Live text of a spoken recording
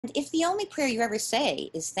If the only prayer you ever say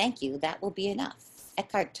is thank you, that will be enough.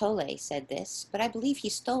 Eckhart Tolle said this, but I believe he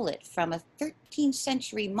stole it from a 13th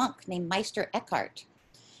century monk named Meister Eckhart,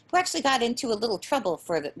 who actually got into a little trouble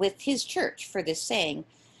with his church for this saying,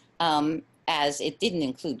 as it didn't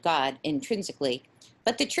include God intrinsically.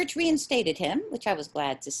 But the church reinstated him, which I was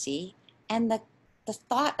glad to see. And the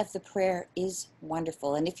thought of the prayer is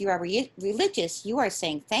wonderful. And if you are religious, you are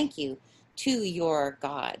saying thank you to your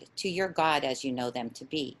God as you know them to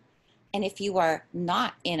be. And if you are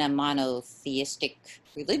not in a monotheistic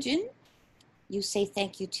religion, you say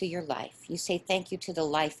thank you to your life. You say thank you to the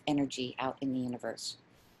life energy out in the universe.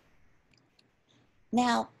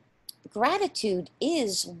 Now, gratitude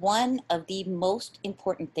is one of the most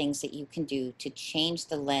important things that you can do to change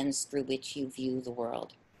the lens through which you view the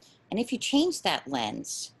world. And if you change that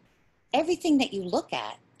lens, everything that you look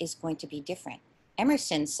at is going to be different.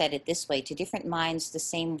 Emerson said it this way: to different minds, the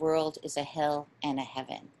same world is a hell and a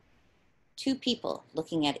heaven. Two people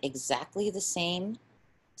looking at exactly the same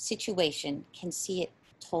situation can see it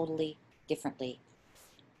totally differently.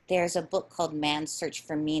 There's a book called Man's Search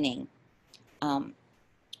for Meaning.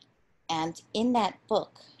 And in that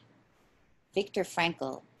book, Viktor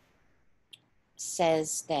Frankl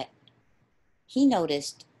says that he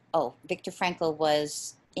noticed, Viktor Frankl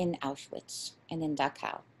was in Auschwitz and in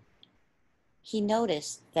Dachau. He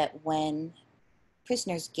noticed that when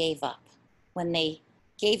prisoners gave up, when they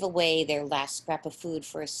gave away their last scrap of food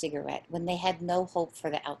for a cigarette, when they had no hope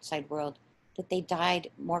for the outside world, that they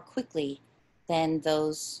died more quickly than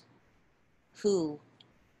those who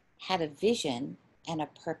had a vision and a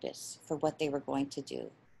purpose for what they were going to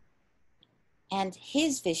do. And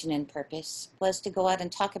his vision and purpose was to go out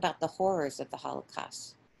and talk about the horrors of the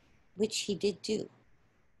Holocaust, which he did do.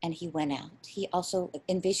 And he went out. He also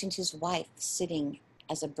envisioned his wife sitting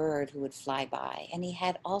as a bird who would fly by. And he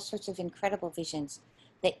had all sorts of incredible visions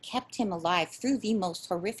that kept him alive through the most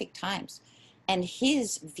horrific times. And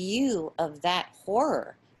his view of that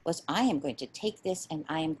horror was, I am going to take this and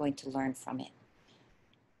I am going to learn from it.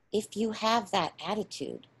 If you have that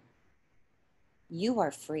attitude, you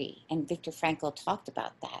are free. And Viktor Frankl talked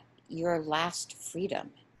about that. Your last freedom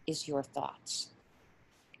is your thoughts.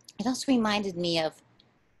 It also reminded me of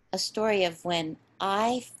a story of when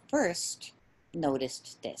I first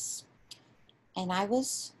noticed this. And I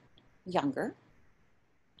was younger.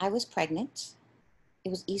 I was pregnant. It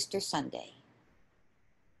was Easter Sunday.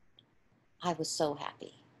 I was so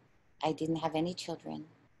happy. I didn't have any children.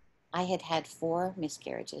 I had had 4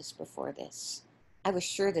 miscarriages before this. I was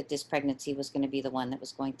sure that this pregnancy was going to be the one that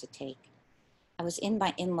was going to take. I was in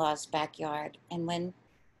my in-laws' backyard, and when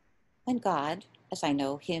God, as I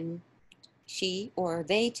know him, she, or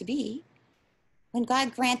they to be, when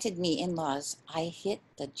God granted me in-laws, I hit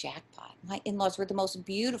the jackpot. My in-laws were the most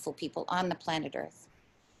beautiful people on the planet Earth.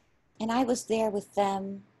 And I was there with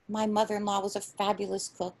them. My mother-in-law was a fabulous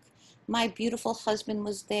cook. My beautiful husband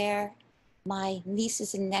was there. My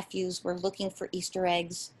nieces and nephews were looking for Easter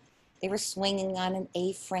eggs. They were swinging on an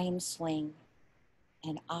A-frame swing.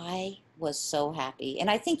 And I was so happy. And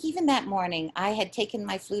I think even that morning, I had taken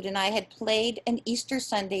my flute and I had played an Easter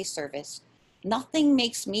Sunday service. Nothing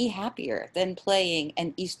makes me happier than playing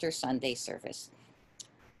an Easter Sunday service.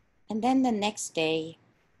 And then the next day,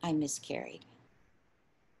 I miscarried.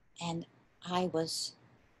 And I was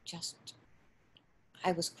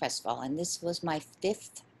crestfallen. This was my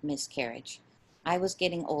 5th miscarriage. I was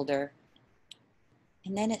getting older.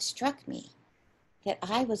 And then it struck me that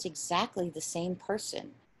I was exactly the same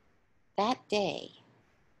person that day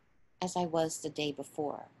as I was the day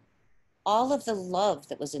before. All of the love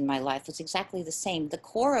that was in my life was exactly the same. The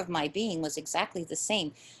core of my being was exactly the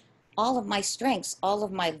same. All of my strengths, all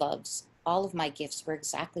of my loves, all of my gifts were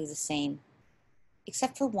exactly the same,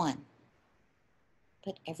 except for one.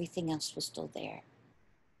 But everything else was still there.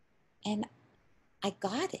 And I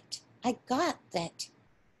got it. I got that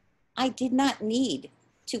I did not need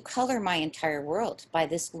to color my entire world by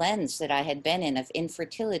this lens that I had been in of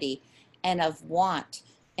infertility and of want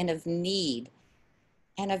and of need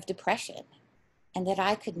and of depression, and that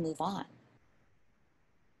I could move on.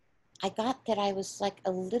 I got that I was like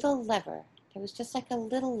a little lever. There was just like a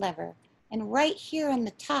little lever. And right here on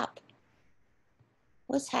the top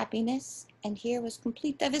was happiness, and here was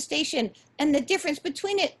complete devastation. And the difference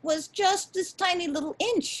between it was just this tiny little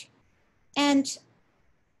inch. And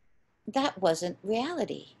that wasn't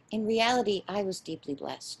reality. In reality, I was deeply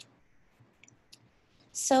blessed.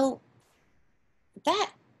 So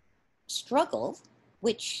that struggle,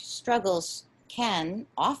 which struggles can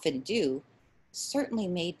often do, certainly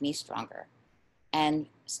made me stronger and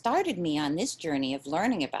started me on this journey of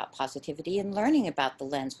learning about positivity and learning about the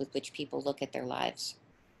lens with which people look at their lives.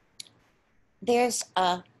 There's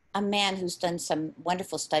a man who's done some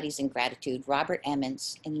wonderful studies in gratitude, Robert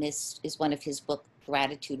Emmons, and this is one of his book,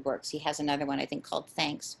 Gratitude Works. He has another one, I think, called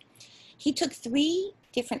Thanks. He took 3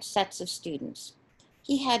 different sets of students.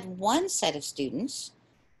 He had one set of students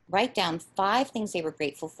write down 5 things they were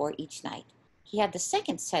grateful for each night. He had the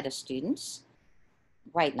second set of students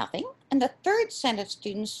write nothing, and the third set of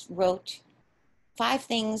students wrote 5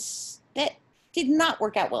 things that did not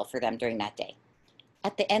work out well for them during that day.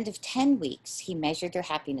 At the end of 10 weeks, he measured their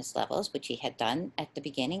happiness levels, which he had done at the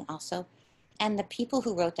beginning also, and the people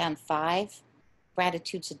who wrote down 5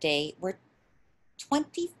 gratitudes a day were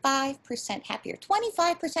 25% happier.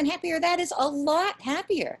 25% happier, that is a lot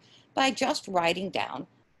happier by just writing down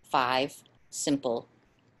 5 simple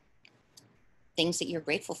things that you're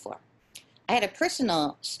grateful for. I had a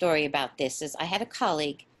personal story about this. Is I had a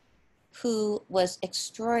colleague who was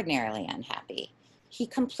extraordinarily unhappy. He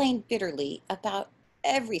complained bitterly about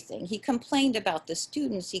everything. He complained about the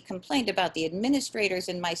students. He complained about the administrators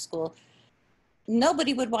in my school.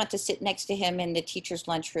 Nobody would want to sit next to him in the teacher's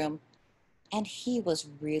lunchroom. And he was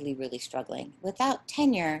really, really struggling. Without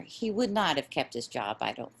tenure, he would not have kept his job,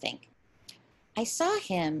 I don't think. I saw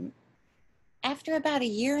him after about a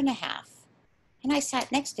year and a half, and I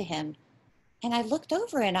sat next to him, and I looked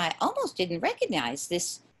over, and I almost didn't recognize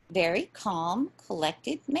this very calm,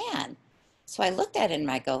 collected man. So I looked at him,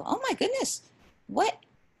 and I go, oh my goodness,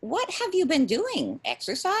 what have you been doing?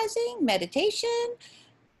 Exercising, meditation?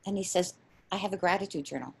 And he says, I have a gratitude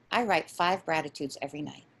journal. I write 5 gratitudes every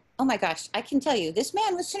night. Oh my gosh, I can tell you, this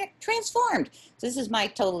man was transformed. So this is my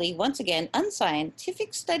totally, once again,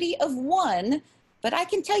 unscientific study of one, but I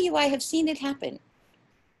can tell you I have seen it happen.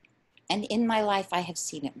 And in my life, I have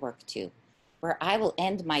seen it work too, where I will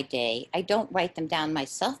end my day. I don't write them down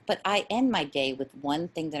myself, but I end my day with one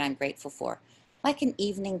thing that I'm grateful for, like an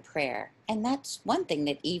evening prayer. And that's one thing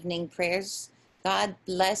that evening prayers, God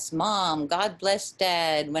bless mom, God bless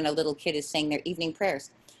dad, when a little kid is saying their evening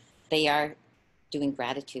prayers, they are doing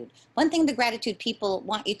gratitude. One thing the gratitude people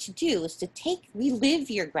want you to do is to relive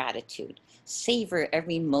your gratitude, savor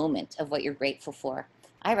every moment of what you're grateful for.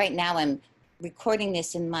 I right now am recording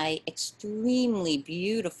this in my extremely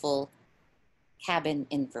beautiful cabin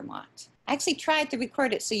in Vermont. I actually tried to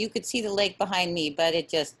record it so you could see the lake behind me, but it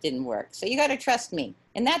just didn't work. So you got to trust me.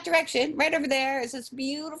 In that direction, right over there, is this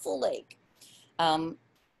beautiful lake.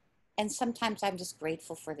 And sometimes I'm just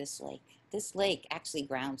grateful for this lake. This lake actually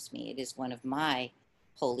grounds me. It is one of my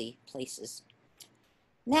holy places.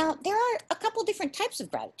 Now, there are a couple different types of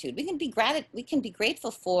gratitude. We can be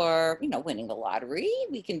grateful for, winning the lottery.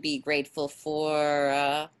 We can be grateful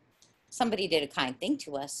for somebody did a kind thing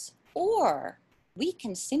to us, or we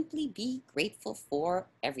can simply be grateful for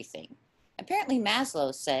everything. Apparently,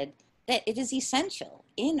 Maslow said that it is essential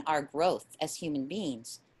in our growth as human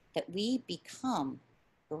beings that we become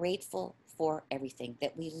grateful for everything,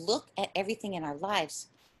 that we look at everything in our lives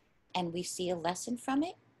and we see a lesson from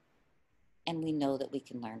it and we know that we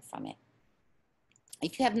can learn from it.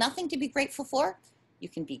 If you have nothing to be grateful for, you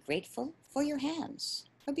can be grateful for your hands,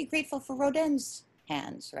 or be grateful for Rodin's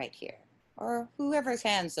hands right here, or whoever's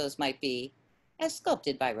hands those might be, as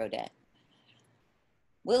sculpted by Rodin.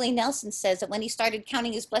 Willie Nelson says that when he started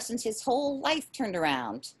counting his blessings, his whole life turned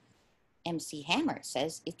around. MC Hammer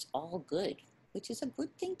says it's all good, which is a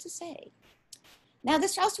good thing to say. Now,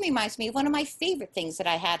 this also reminds me of one of my favorite things that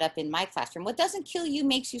I had up in my classroom. What doesn't kill you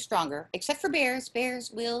makes you stronger, except for bears.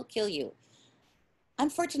 Bears will kill you.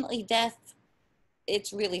 Unfortunately, death,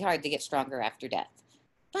 it's really hard to get stronger after death.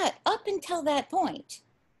 But up until that point,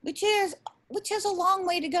 which is a long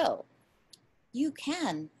way to go, you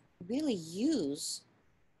can really use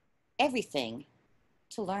everything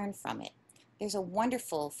to learn from it. There's a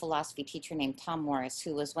wonderful philosophy teacher named Tom Morris,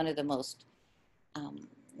 who was one of the most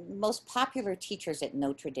popular teachers at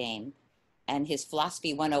Notre Dame, and his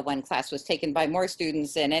Philosophy 101 class was taken by more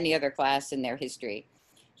students than any other class in their history.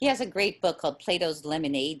 He has a great book called Plato's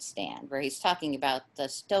Lemonade Stand, where he's talking about the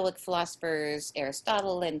Stoic philosophers,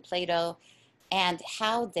 Aristotle and Plato, and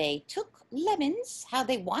how they took lemons, how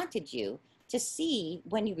they wanted you to see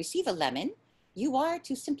when you receive a lemon, you are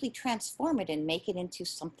to simply transform it and make it into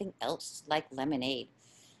something else like lemonade.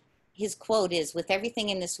 His quote is, with everything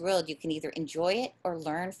in this world, you can either enjoy it or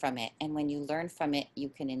learn from it. And when you learn from it, you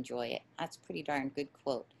can enjoy it. That's a pretty darn good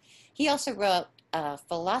quote. He also wrote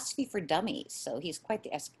Philosophy for Dummies, so he's quite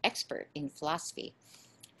the expert in philosophy.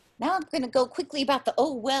 Now I'm going to go quickly about the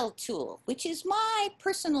Oh Well tool, which is my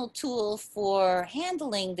personal tool for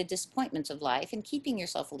handling the disappointments of life and keeping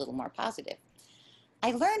yourself a little more positive.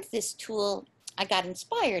 I learned this tool, I got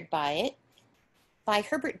inspired by it, by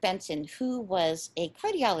Herbert Benson, who was a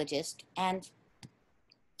cardiologist, and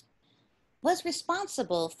was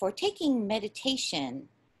responsible for taking meditation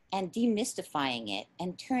and demystifying it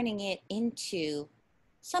and turning it into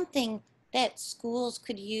something that schools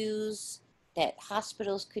could use, that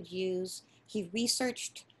hospitals could use. He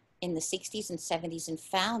researched in the 60s and 70s and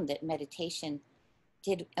found that meditation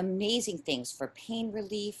did amazing things for pain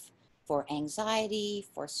relief, for anxiety,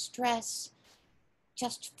 for stress,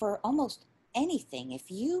 just for almost anything. If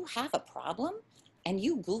you have a problem and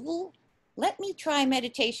you Google, let me try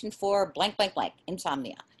meditation for blank, blank, blank,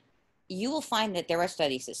 insomnia, you will find that there are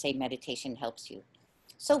studies that say meditation helps you.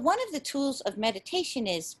 So one of the tools of meditation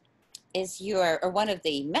or one of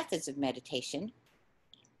the methods of meditation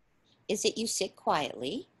is that you sit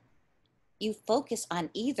quietly, you focus on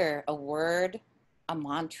either a word, a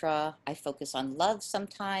mantra, I focus on love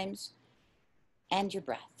sometimes, and your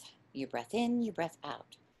breath. Your breath in, your breath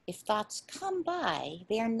out. If thoughts come by,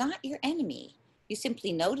 they are not your enemy. You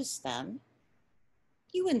simply notice them,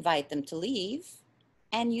 you invite them to leave,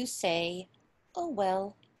 and you say, oh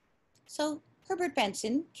well. So Herbert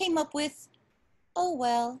Benson came up with, oh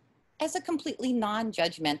well, as a completely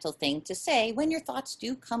non-judgmental thing to say when your thoughts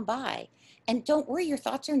do come by. And don't worry, your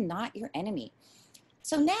thoughts are not your enemy.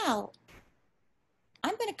 So now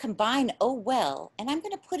I'm going to combine oh well, and I'm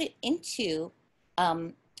going to put it into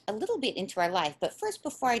a little bit into our life. But first,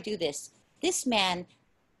 before I do this man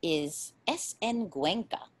is S.N.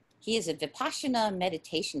 Goenka. He is a Vipassana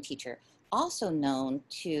meditation teacher, also known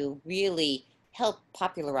to really help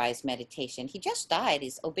popularize meditation. He just died.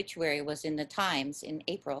 His obituary was in the Times in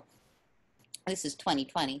April. This is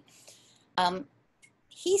 2020.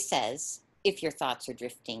 He says, if your thoughts are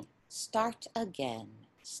drifting, start again,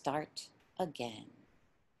 start again.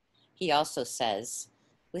 He also says,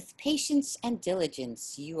 with patience and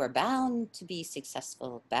diligence, you are bound to be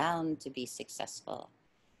successful, bound to be successful.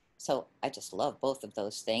 So I just love both of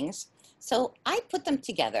those things. So I put them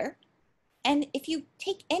together. And if you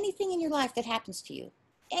take anything in your life that happens to you,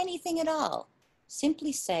 anything at all,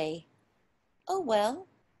 simply say, oh, well,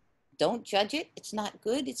 don't judge it. It's not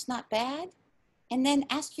good. It's not bad. And then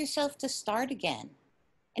ask yourself to start again.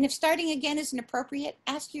 And if starting again isn't appropriate,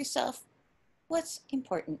 ask yourself, what's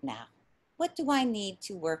important now? What do I need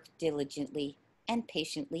to work diligently and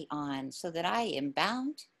patiently on so that I am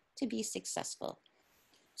bound to be successful?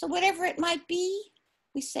 So whatever it might be,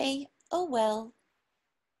 we say, oh, well.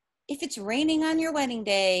 If it's raining on your wedding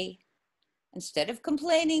day, instead of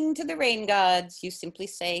complaining to the rain gods, you simply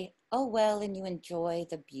say, oh, well, and you enjoy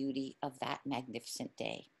the beauty of that magnificent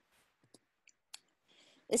day.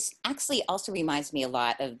 This actually also reminds me a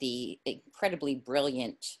lot of the incredibly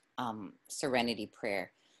brilliant Serenity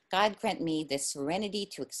Prayer. God grant me the serenity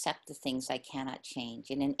to accept the things I cannot change.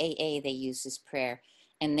 And in AA, they use this prayer,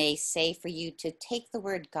 and they say for you to take the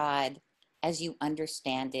word God as you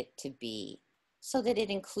understand it to be, so that it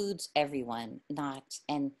includes everyone,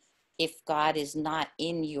 and if God is not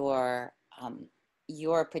in your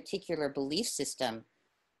particular belief system,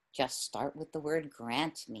 just start with the word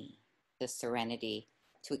grant me the serenity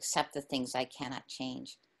to accept the things I cannot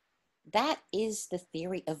change. That is the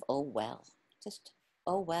theory of oh well. Just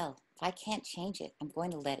oh well. If I can't change it, I'm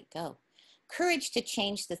going to let it go. Courage to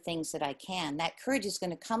change the things that I can. That courage is going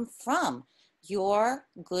to come from your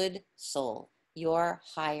good soul, your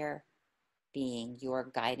higher being,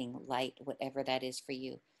 your guiding light, whatever that is for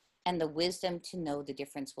you. And the wisdom to know the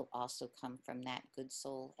difference will also come from that good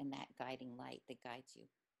soul and that guiding light that guides you.